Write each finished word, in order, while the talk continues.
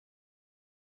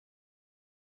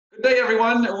Good day,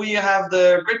 everyone. We have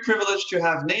the great privilege to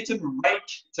have Nathan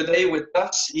Riech today with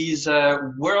us. He's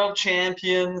a world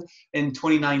champion in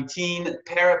 2019,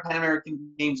 Pan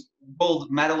American Games gold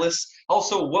medalist,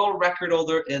 also world record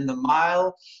holder in the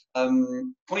mile.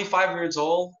 25 years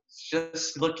old,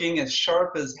 just looking as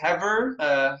sharp as ever.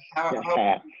 How are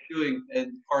Yeah, you doing in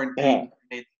yeah. quarantine,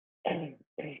 Nathan?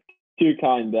 Too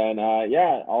kind, Ben.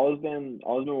 Yeah, all has been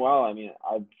well. I mean,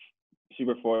 I'm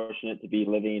super fortunate to be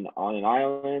living on an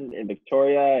island in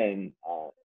Victoria, and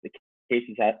the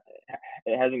cases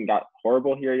it hasn't got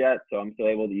horrible here yet, so I'm still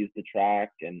able to use the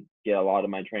track and get a lot of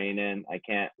my training in. I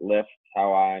can't lift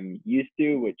how I'm used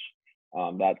to, which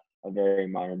that's a very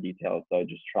minor detail. So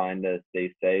just trying to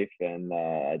stay safe, and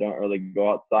I don't really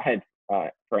go outside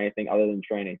for anything other than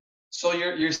training. So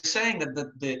you're saying that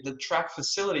the track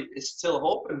facility is still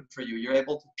open for you. You're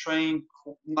able to train,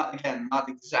 not again, not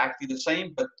exactly the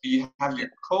same, but do you have your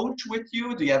coach with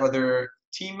you? Do you have other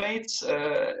teammates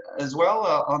as well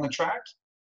on the track?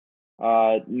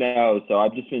 No, so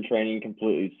I've just been training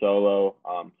completely solo.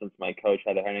 Since my coach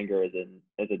Heather Henninger is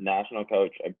a national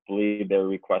coach, I believe they were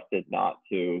requested not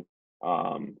to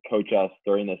coach us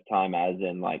during this time, as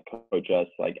in like coach us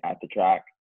like at the track.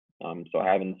 So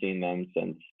I haven't seen them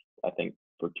since I think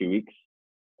for 2 weeks,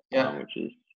 Yeah. which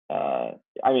is I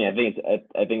mean I think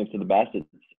it's for the best. It's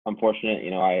unfortunate,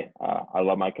 I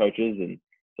love my coaches, and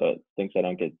so it thinks I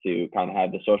don't get to kind of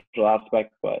have the social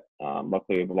aspect, but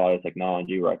luckily we have a lot of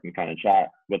technology where I can kind of chat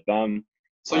with them.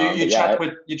 So you, you But yeah, chat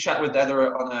with you chat with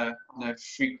Heather on a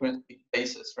frequent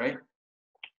basis, right?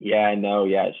 yeah, I know.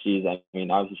 Yeah, I mean,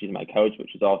 obviously she's my coach, but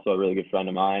she's also a really good friend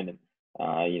of mine, and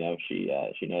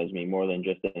she knows me more than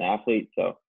just an athlete.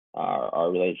 So our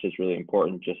relationship is really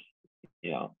important, just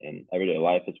in everyday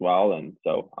life as well. And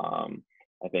so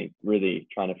I think really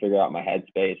trying to figure out my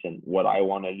headspace and what I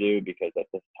want to do, because at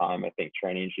this time I think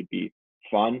training should be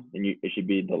fun, and it should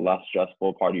be the less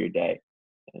stressful part of your day.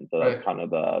 And so that's Right. kind of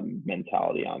the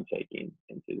mentality I'm taking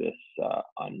into this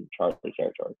uncharted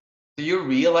territory. Do you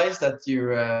realize that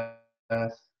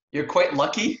you're quite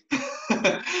lucky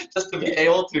just to be Yeah.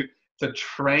 able to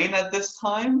train at this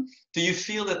time? Do you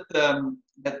feel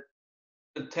that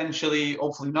potentially,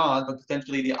 hopefully not, but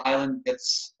potentially the island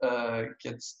gets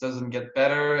doesn't get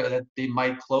better, that they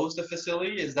might close the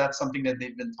facility? Is that something that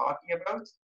they've been talking about?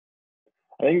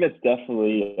 I think that's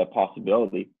definitely a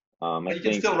possibility. I But you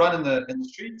can think, still run in the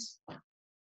streets.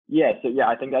 yeah, so yeah,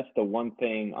 I think that's the one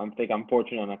thing. I'm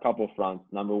fortunate on a couple fronts.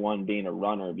 Number one, being a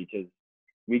runner, because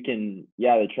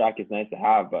yeah, the track is nice to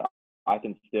have, but I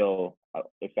can still,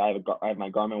 if I have my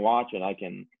Garmin watch, and I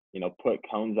can, put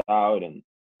cones out and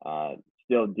uh,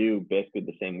 still do basically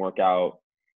the same workout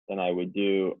than I would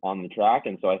do on the track.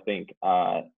 And so I think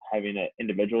having an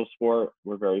individual sport,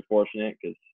 we're very fortunate,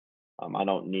 because I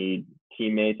don't need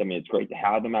teammates. I mean, it's great to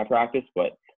have them at practice,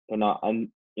 but they're not, I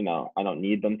don't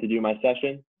need them to do my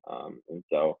session.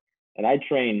 And I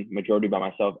train majority by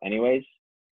myself anyways,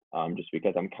 just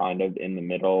because I'm kind of in the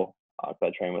middle.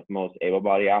 I train with most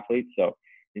able-bodied athletes, so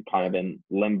I'm kind of in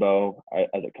limbo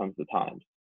as it comes to times.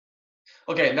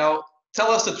 Okay, now tell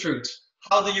us the truth.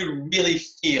 How do you really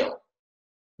feel?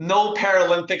 No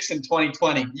Paralympics in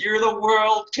 2020. You're the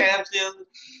world champion.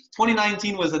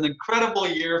 2019 was an incredible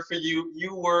year for you.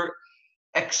 You were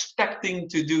expecting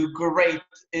to do great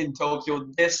in Tokyo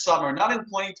this summer, not in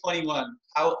 2021.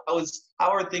 How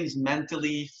are things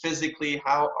mentally, physically?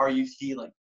 How are you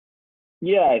feeling?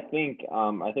 Yeah, I think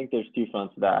there's two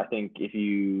fronts to that. I think if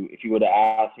you would have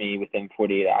asked me within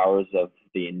 48 hours of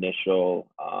the initial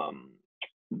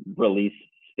release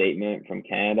statement from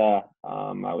Canada,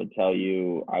 I would tell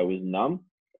you I was numb,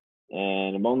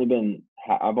 and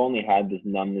I've only had this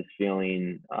numbness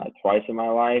feeling twice in my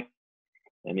life,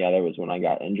 and the other was when I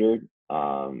got injured.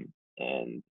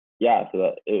 And yeah,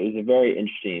 so it was a very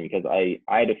interesting, because I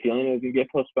had a feeling it was gonna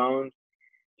get postponed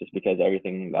just because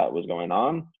everything that was going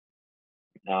on.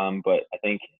 But I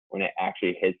think when it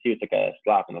actually hits you, it's like a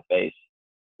slap in the face,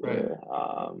 Right. where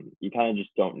you kind of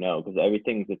just don't know, because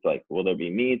everything's, it's like, will there be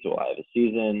meets? Will I have a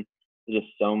season? There's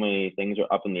just so many things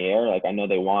are up in the air. Like, I know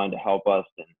they wanted to help us,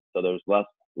 and so there's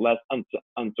less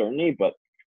uncertainty, but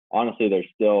honestly, there's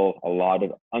still a lot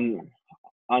of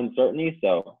uncertainty.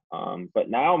 So, but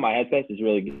now my headspace is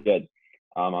really good.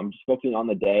 I'm just focusing on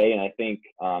the day, and I think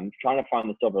trying to find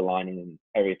the silver lining in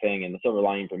everything. And the silver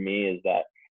lining for me is that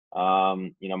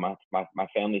my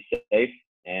family's safe,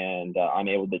 and I'm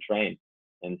able to train.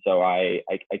 And so I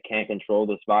can't control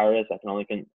this virus. I can only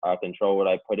control what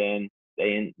I put in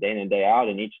and day out,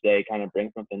 and each day kind of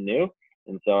brings something new.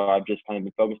 And so I've just kind of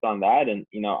been focused on that. And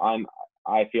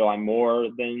I feel I'm more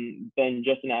than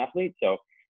just an athlete. So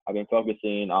I've been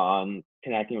focusing on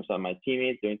connecting with some of my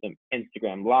teammates, doing some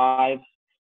Instagram lives,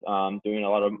 doing a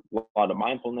lot of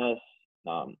mindfulness,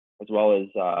 as well as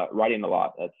writing a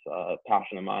lot. That's a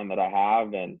passion of mine that I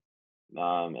have, and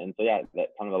so yeah, that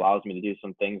kind of allows me to do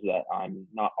some things that I'm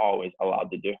not always allowed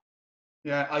to do.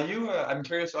 Yeah, are you? I'm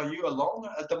curious. Are you alone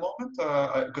at the moment?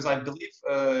 Because I believe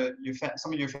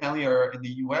some of your family are in the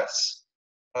U.S.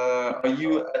 Are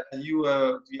you? Do you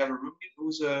have a roommate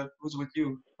who's with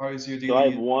you? How is your So I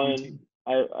have daily one. routine?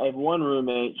 I have one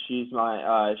roommate. She's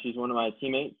one of my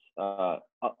teammates.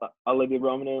 Olivia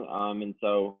Romano. And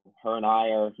so her and I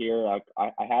are here.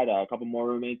 I had a couple more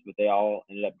roommates, but they all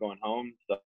ended up going home.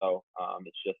 So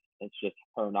it's just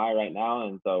her and I right now.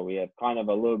 And so we have kind of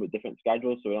a little bit different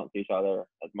schedules, so we don't see each other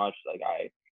as much. Like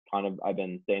I've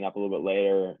been staying up a little bit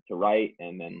later to write,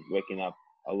 and then waking up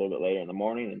a little bit later in the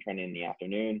morning and training in the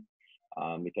afternoon.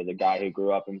 Because a guy who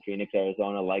grew up in Phoenix,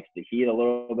 Arizona likes the heat a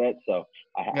little bit. So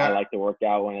I Yeah, like to work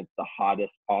out when it's the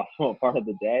hottest possible part of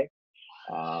the day.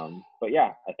 But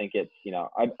yeah, I think it's,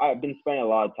 I've been spending a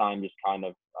lot of time just kind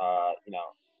of,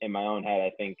 in my own head.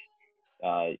 I think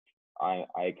uh,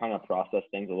 I kind of process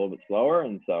things a little bit slower.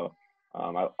 And so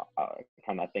I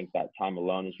kind of think that time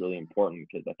alone is really important,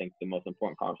 because I think the most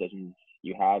important conversations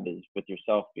you have is with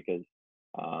yourself, because,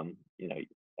 um, you know,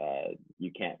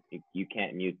 you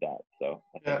can't mute that. So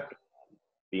I yeah. think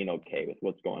being okay with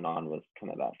what's going on was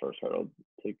kind of that first hurdle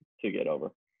to get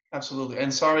over. Absolutely.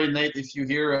 And sorry, Nate, if you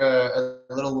hear a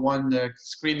little one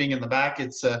screaming in the back,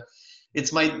 it's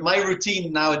my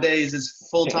routine nowadays is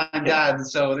full-time dad.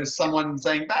 So there's someone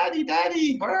saying, "Daddy,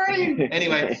 Daddy, where are you?"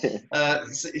 Anyway,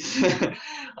 so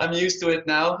I'm used to it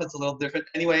now. It's a little different.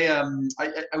 Anyway, I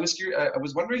was I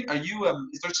was wondering, are you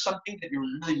is there something that you're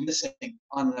really missing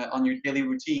on your daily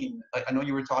routine? I know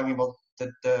you were talking about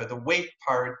the weight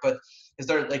part, but is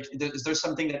there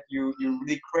something that you're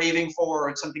really craving for,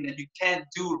 or something that you can't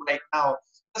do right now?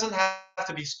 It doesn't have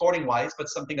to be sporting wise, but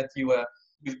something that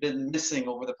you've been missing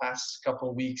over the past couple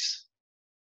of weeks.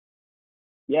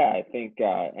 Yeah, I think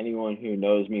anyone who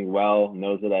knows me well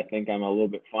knows that I think I'm a little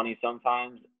bit funny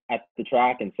sometimes at the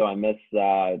track, and so I miss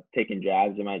taking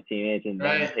jabs at my teammates and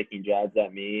them Right. taking jabs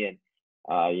at me, and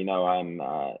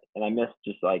and I miss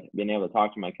just like being able to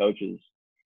talk to my coaches.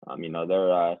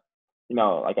 They're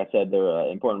like I said, they're an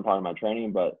important part of my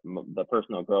training, but the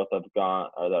personal growth that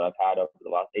I've had over the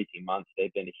last 18 months,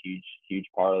 they've been a huge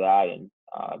part of that, and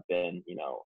been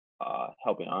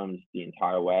helping arms the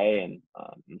entire way, and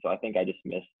so I think I just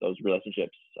miss those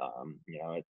relationships.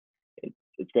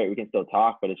 It's great we can still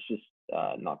talk, but it's just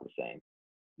not the same.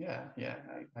 Yeah, yeah,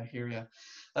 I hear you.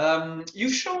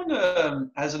 You've shown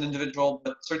as an individual,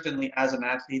 but certainly as an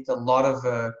athlete, a lot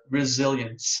of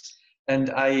resilience.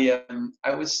 And I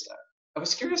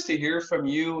was curious to hear from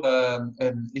you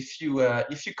if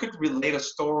you could relate a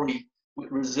story with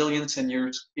resilience in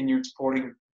your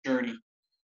sporting journey.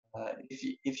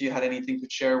 If you had anything to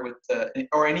share with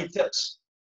or any tips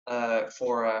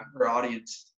for our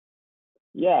audience.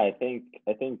 Yeah, I think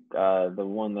the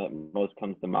one that most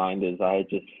comes to mind is I had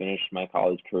just finished my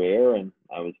college career, and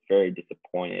I was very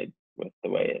disappointed with the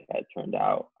way it had turned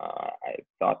out. I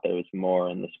thought there was more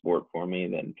in the sport for me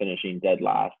than finishing dead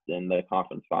last in the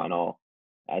conference final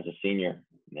as a senior,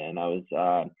 and I was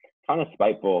kind of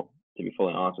spiteful, to be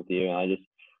fully honest with you. And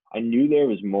I knew there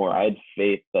was more. I had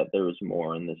faith that there was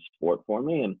more in this sport for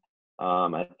me, and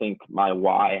I think my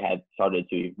why had started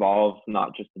to evolve,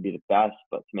 not just to be the best,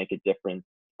 but to make a difference,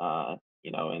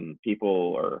 in people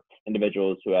or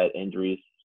individuals who had injuries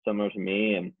similar to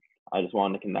me. And I just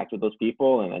wanted to connect with those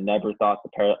people. And I never thought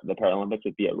the Paralympics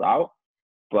would be a route.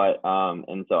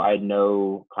 And so I had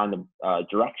no kind of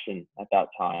direction at that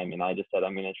time. And I just said,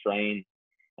 I'm going to train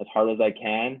as hard as I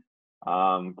can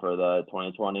for the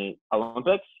 2020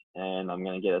 Olympics, and I'm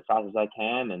going to get as fast as I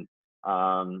can.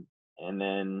 And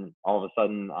then all of a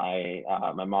sudden, my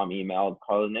mom emailed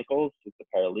Carla Nichols, who's the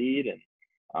para lead,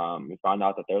 and we found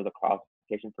out that there was a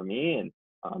classification for me.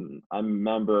 And I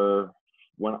remember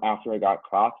after I got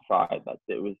classified, that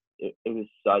it was it was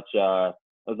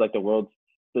like the world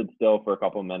stood still for a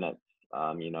couple of minutes,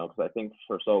 because I think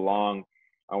for so long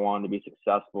I wanted to be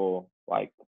successful,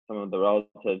 like some of the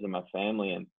relatives in my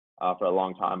family, and for a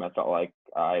long time I felt like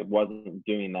I wasn't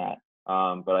doing that.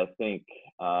 But I think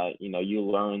you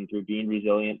learn through being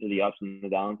resilient to the ups and the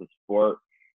downs of sport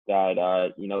that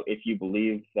if you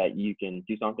believe that you can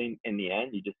do something in the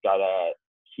end, you just gotta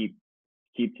keep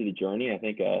to the journey. I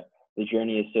think the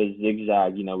journey is so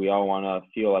zigzag. We all want to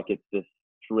feel like it's this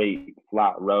straight,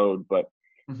 flat road, but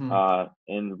Hmm.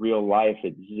 in real life,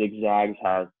 it zigzags,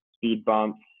 has speed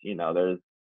bumps. There's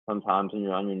sometimes when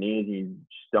you're on your knees and you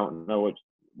just don't know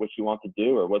what you want to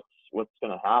do, or what's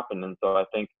going to happen. And so I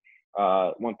think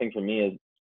one thing for me is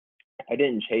if I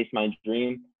didn't chase my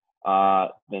dream,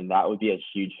 then that would be a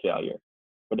huge failure.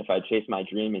 But if I chased my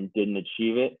dream and didn't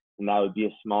achieve it, then that would be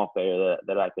a small failure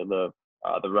that I could live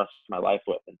the rest of my life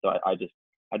with. And so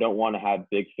I don't want to have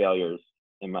big failures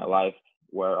in my life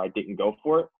where I didn't go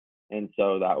for it. And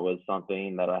so that was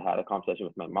something that I had a conversation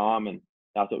with my mom, and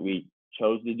that's what we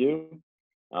chose to do.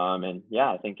 And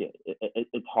yeah, I think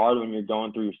it's hard when you're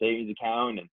going through your savings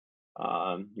account,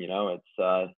 and you know,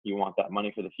 it's you want that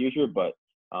money for the future, but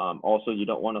also you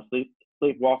don't want to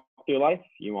sleepwalk through life.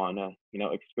 You want to, you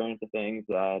know, experience the things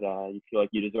that you feel like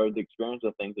you deserve to experience,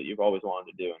 the things that you've always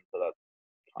wanted to do. And so that's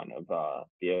kind of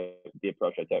the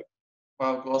approach I took.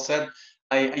 Wow, well said.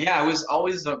 I was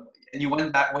always, and you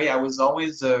went that way. I was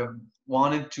always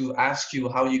wanted to ask you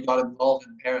how you got involved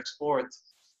in para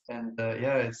sports, and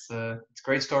yeah, it's a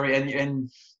great story.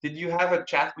 And did you have a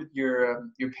chat with your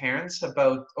parents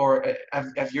about, or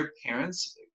have your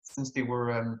parents, since they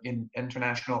were in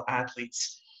international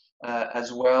athletes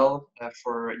as well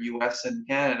for U.S. and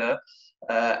Canada?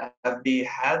 Have they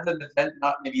had an event,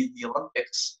 not maybe the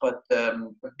Olympics, but a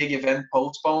big event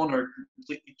postponed or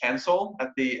completely canceled?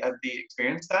 Have they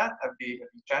experienced that? Have you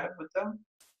chatted with them?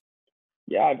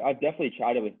 Yeah, I've definitely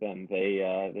chatted with them.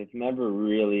 They've never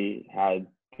really had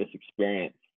this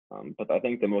experience, but I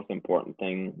think the most important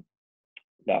thing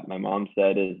that my mom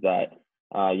said is that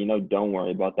you know, don't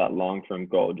worry about that long-term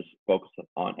goal. Just focus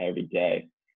on every day.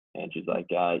 And she's like,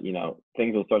 you know,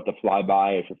 things will start to fly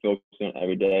by if you're focusing on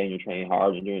every day and you're training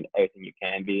hard and doing everything you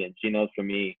can be. And she knows for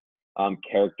me,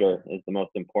 character is the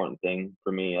most important thing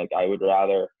for me. Like, I would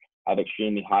rather have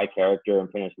extremely high character and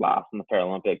finish last in the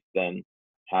Paralympics than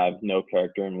have no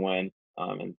character and win.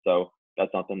 And so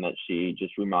that's something that she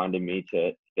just reminded me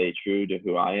to stay true to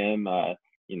who I am.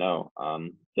 You know,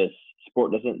 this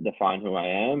sport doesn't define who I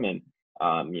am, and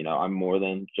you know, I'm more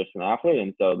than just an athlete.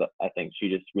 And so that, I think she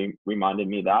just reminded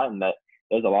me that, and that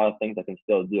there's a lot of things I can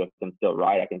still do. I can still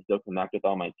write. I can still connect with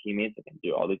all my teammates. I can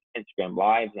do all these Instagram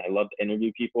lives, and I love to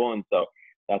interview people. And so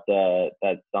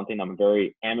that's something I'm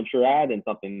very amateur at, and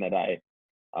something that I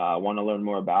want to learn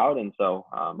more about. And so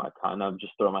I kind of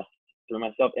just throw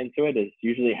myself into it. Is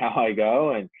usually how I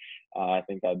go. And I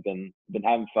think I've been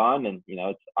having fun. And you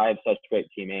know, I have such great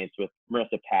teammates with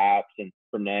Marissa Paps and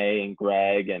Renee and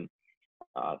Greg and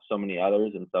so many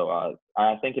others. And so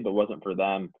I think if it wasn't for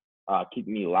them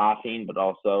keeping me laughing, but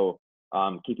also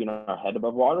keeping our head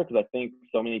above water, because I think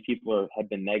so many people have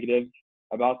been negative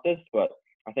about this, but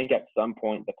I think at some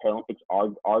point the Paralympics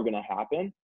are going to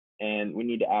happen, and we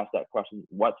need to ask that question: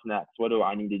 what's next? What do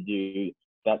I need to do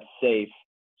that's safe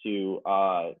to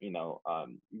you know,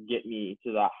 get me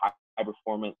to that high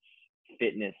performance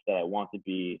fitness that I want to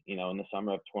be, you know, in the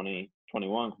summer of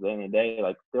 2021. Because at the end of the day,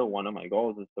 like, still one of my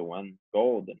goals is to win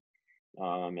gold,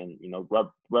 and you know,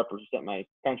 represent my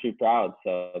country proud.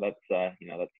 So that's you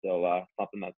know, that's still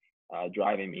something that's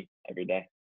driving me every day.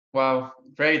 Wow,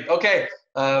 great. Okay,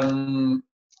 are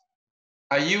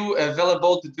you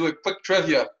available to do a quick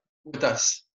trivia with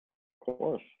us? Of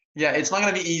course. Yeah, it's not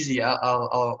gonna be easy.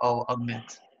 I'll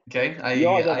admit. Okay, You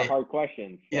always have the hard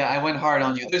questions, yeah, so I went hard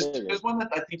on you. I figured. There's one that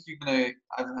I think you're gonna.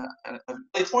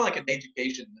 It's more like an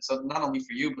education, so not only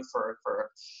for you but for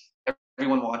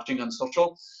everyone watching on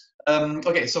social.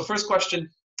 Okay, so first question: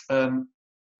 um,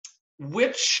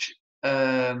 which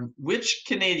which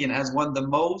Canadian has won the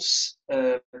most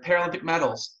Paralympic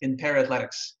medals in para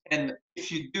athletics? And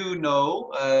if you do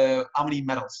know, how many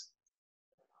medals?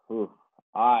 Ooh,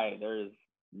 there's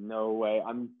no way.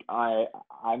 I'm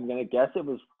gonna guess it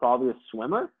was probably a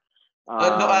swimmer. No,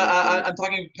 So I'm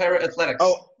talking para athletics.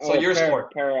 So your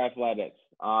sport. para athletics.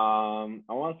 I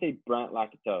want to say Brent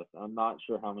Lakatos. I'm not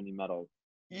sure how many medals.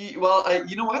 Well,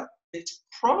 you know what? It's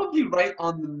probably right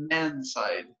on the men's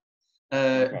side,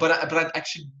 Okay. but I'm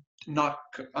actually not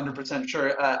 100%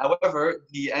 sure. However,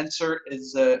 the answer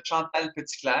is Chantal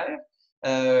Petitclerc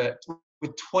uh,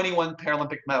 with 21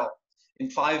 Paralympic medals in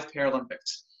 5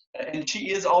 Paralympics. And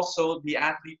she is also the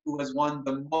athlete who has won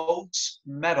the most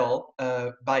medal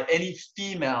by any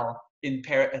female in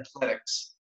para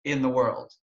athletics in the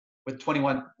world, with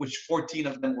 21, which 14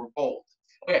 of them were gold.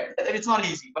 Okay, it's not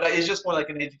easy, but it's just more like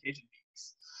an education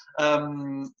piece.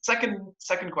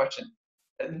 Second question.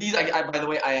 These, by the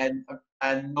way, I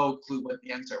had no clue what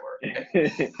the answer were.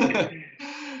 Okay?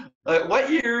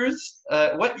 What year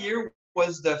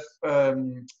was the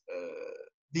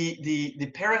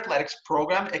para athletics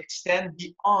program extend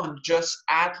beyond just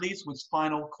athletes with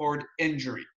spinal cord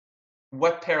injury?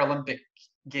 What Paralympic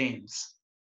games?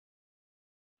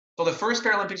 So the first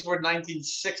Paralympics were in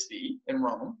 1960 in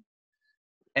Rome.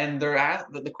 And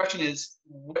the question is,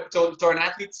 so an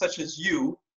athlete such as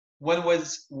you, when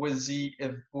was he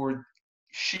or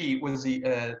she was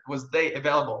they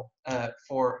available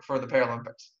for the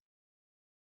Paralympics?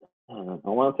 I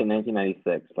want to say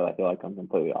 1996, but I feel like I'm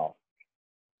completely off.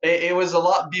 It was a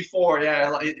lot before, yeah,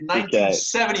 Okay.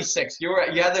 1976. You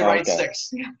had the right Okay.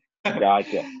 six.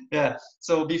 Gotcha. Yeah.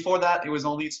 So before that, it was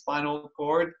only spinal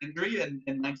cord injury, and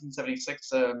in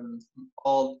 1976,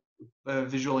 all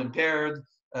visual impaired,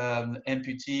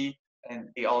 amputee, and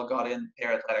they all got in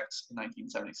para athletics in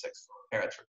 1976.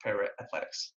 Para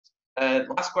athletics.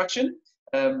 Last question.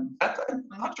 I'm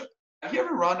not sure. Have you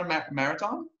ever run a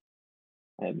marathon?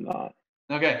 I have not.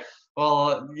 Okay.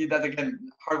 Well, that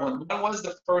again, hard one. When was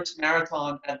the first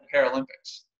marathon at the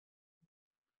Paralympics?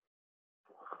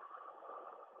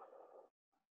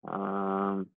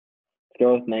 Let's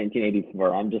go with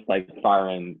 1984. I'm just like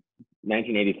firing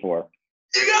 1984.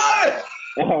 You got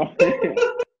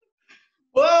it!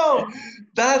 Whoa,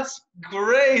 that's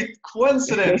great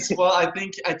coincidence. Well, I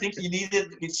think you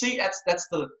needed. You see, that's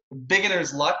the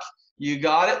beginner's luck. You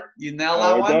got it. You nailed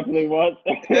that It one. definitely was.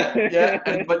 Yeah.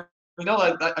 But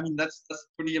I mean, that's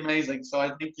pretty amazing. So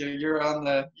I think you're on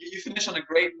the. You finish on a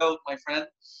great note, my friend.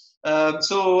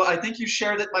 So I think you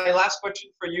shared it. My last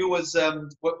question for you was,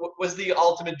 what was the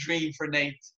ultimate dream for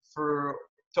Nate for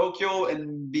Tokyo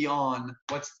and beyond?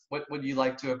 What would you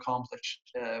like to accomplish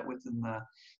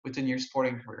within your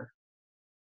sporting career?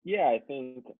 Yeah, I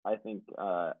think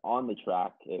on the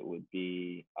track it would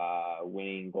be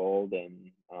winning gold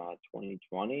in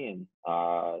 2020,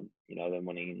 and then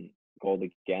winning gold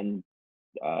again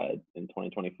in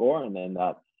 2024, and then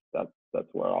that's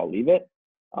where I'll leave it.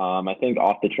 I think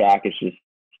off the track it's just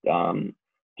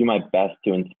do my best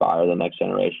to inspire the next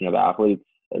generation of athletes,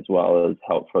 as well as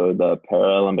help for the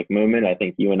Paralympic movement. I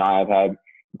think you and I have had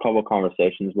a couple of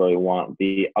conversations where we want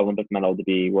the Olympic medal to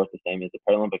be worth the same as the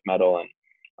Paralympic medal, and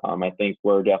I think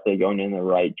we're definitely going in the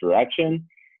right direction.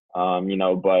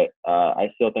 But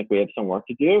I still think we have some work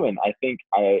to do, and I think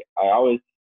I always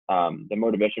the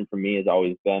motivation for me has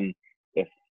always been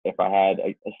if I had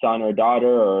a son or a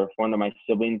daughter, or if one of my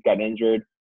siblings got injured,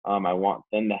 I want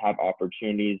them to have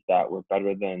opportunities that were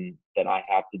better than I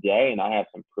have today, and I have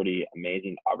some pretty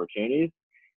amazing opportunities.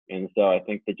 And so I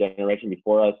think the generation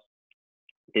before us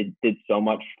did so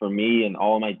much for me and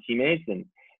all of my teammates, and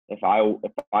if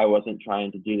I wasn't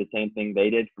trying to do the same thing they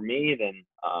did for me, then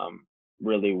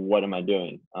really what am I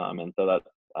doing? And so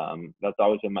that's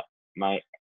always been my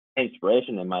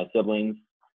inspiration, and my siblings,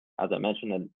 as I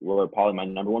mentioned, were probably my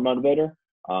number one motivator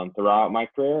throughout my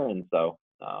career, and so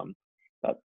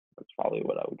that's probably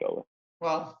what I would go with.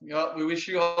 Well, we wish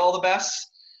you all the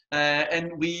best.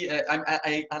 And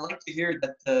I like to hear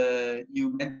that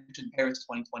you mentioned Paris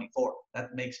 2024.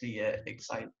 That makes me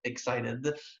excited.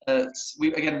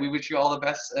 We wish you all the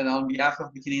best, and on behalf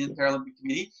of the Canadian Paralympic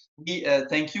Committee, we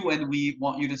thank you, and we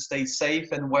want you to stay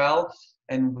safe and well.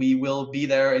 And we will be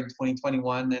there in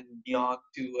 2021 and beyond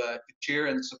to cheer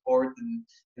and support,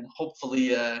 and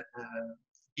hopefully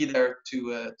be there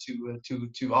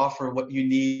to offer what you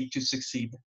need to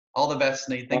succeed. All the best,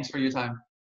 Nate. Thanks for your time.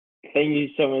 Thank you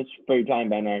so much for your time,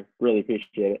 Ben. I really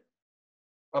appreciate it.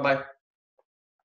 Bye-bye.